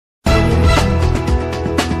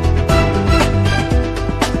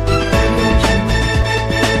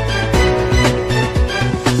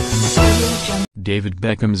David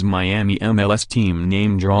Beckham's Miami MLS team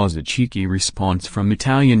name draws a cheeky response from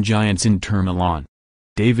Italian giants Inter Milan.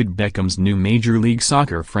 David Beckham's new Major League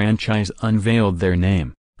Soccer franchise unveiled their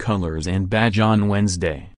name, colors and badge on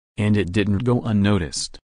Wednesday, and it didn't go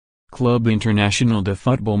unnoticed. Club Internacional de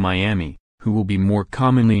Futbol Miami, who will be more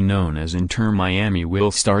commonly known as Inter Miami,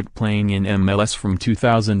 will start playing in MLS from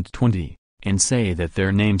 2020, and say that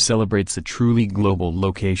their name celebrates a truly global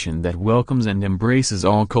location that welcomes and embraces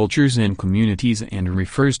all cultures and communities and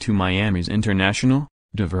refers to Miami's international,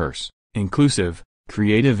 diverse, inclusive,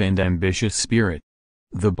 creative and ambitious spirit.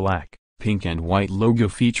 The black, pink and white logo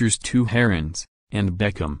features two herons, and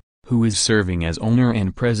Beckham, who is serving as owner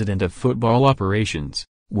and president of football operations,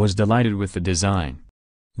 was delighted with the design.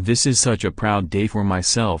 "This is such a proud day for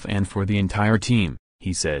myself and for the entire team,"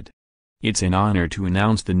 he said. "It's an honor to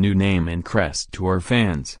announce the new name and crest to our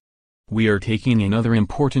fans. We are taking another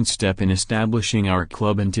important step in establishing our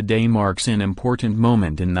club, and today marks an important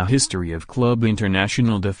moment in the history of Club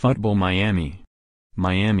Internacional de Futbol Miami."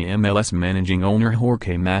 Miami MLS managing owner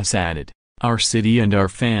Jorge Mas added, "Our city and our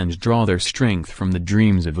fans draw their strength from the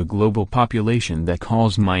dreams of a global population that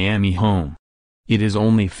calls Miami home. It is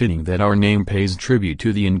only fitting that our name pays tribute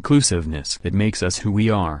to the inclusiveness that makes us who we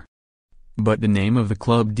are." But the name of the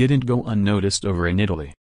club didn't go unnoticed over in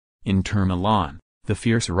Italy. Inter Milan, the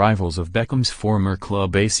fierce rivals of Beckham's former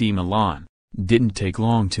club AC Milan, didn't take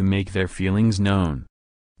long to make their feelings known.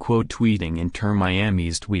 Quote tweeting Inter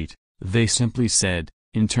Miami's tweet, they simply said,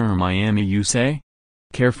 "Inter Miami you say?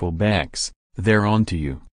 Careful Becks, they're on to you."